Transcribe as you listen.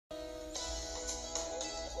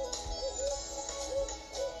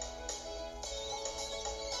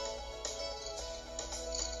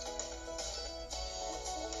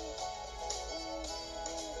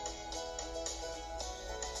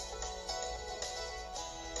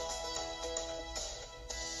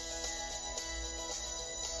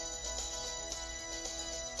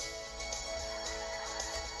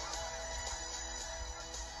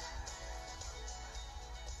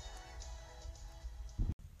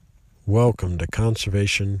Welcome to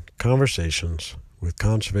Conservation Conversations with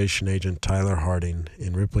Conservation Agent Tyler Harding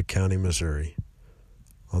in Ripley County, Missouri.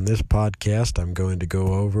 On this podcast, I'm going to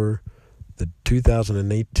go over the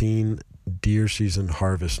 2018 deer season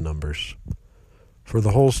harvest numbers. For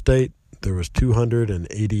the whole state, there was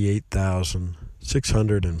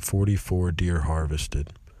 288,644 deer harvested.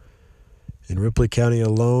 In Ripley County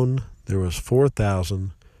alone, there was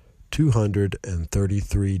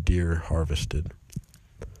 4,233 deer harvested.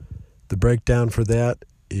 The breakdown for that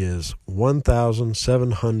is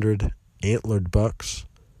 1,700 antlered bucks,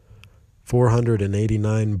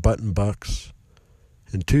 489 button bucks,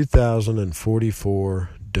 and 2,044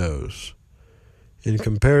 does. In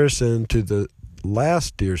comparison to the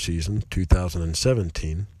last deer season,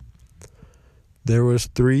 2017, there was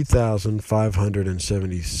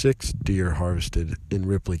 3,576 deer harvested in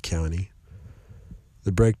Ripley County.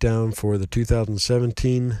 The breakdown for the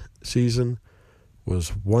 2017 season was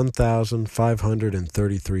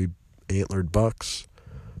 1,533 antlered bucks,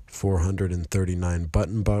 439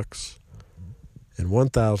 button bucks, and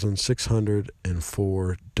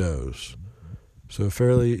 1,604 does. So a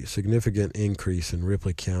fairly significant increase in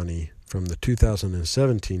Ripley County from the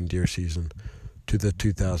 2017 deer season to the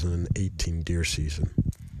 2018 deer season.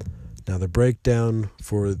 Now the breakdown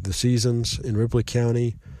for the seasons in Ripley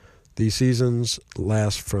County, these seasons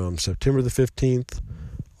last from September the 15th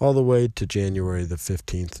all the way to January the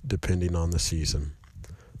 15th, depending on the season.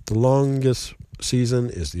 The longest season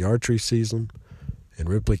is the archery season. In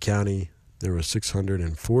Ripley County, there was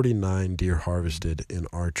 649 deer harvested in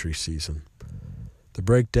archery season. The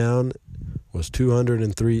breakdown was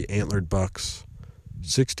 203 antlered bucks,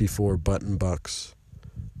 64 button bucks,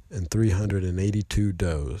 and 382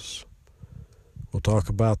 does. We'll talk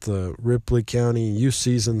about the Ripley County youth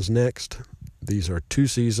seasons next. These are two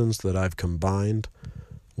seasons that I've combined.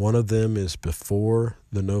 One of them is before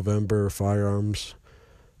the November firearms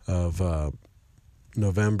of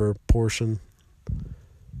November portion,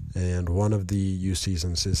 and one of the youth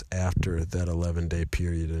seasons is after that 11-day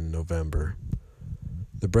period in November.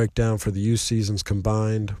 The breakdown for the youth seasons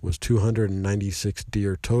combined was 296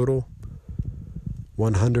 deer total,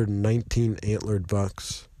 119 antlered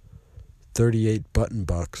bucks, 38 button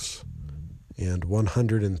bucks, and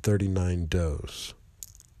 139 does.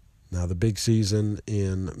 Now, the big season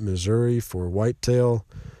in Missouri for whitetail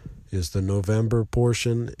is the November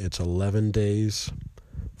portion. It's 11 days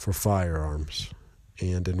for firearms.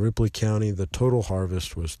 And in Ripley County, the total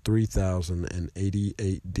harvest was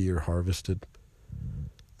 3,088 deer harvested.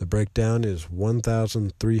 The breakdown is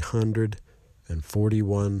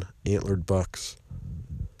 1,341 antlered bucks,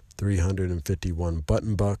 351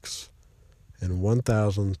 button bucks, and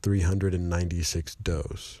 1,396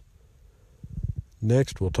 does.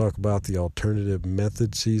 Next, we'll talk about the alternative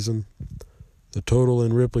method season. The total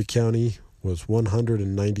in Ripley County was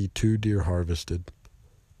 192 deer harvested.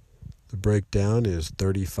 The breakdown is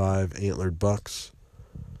 35 antlered bucks,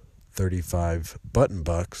 35 button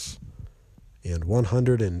bucks, and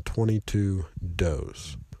 122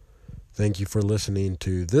 does. Thank you for listening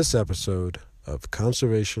to this episode of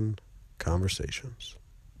Conservation Conversations.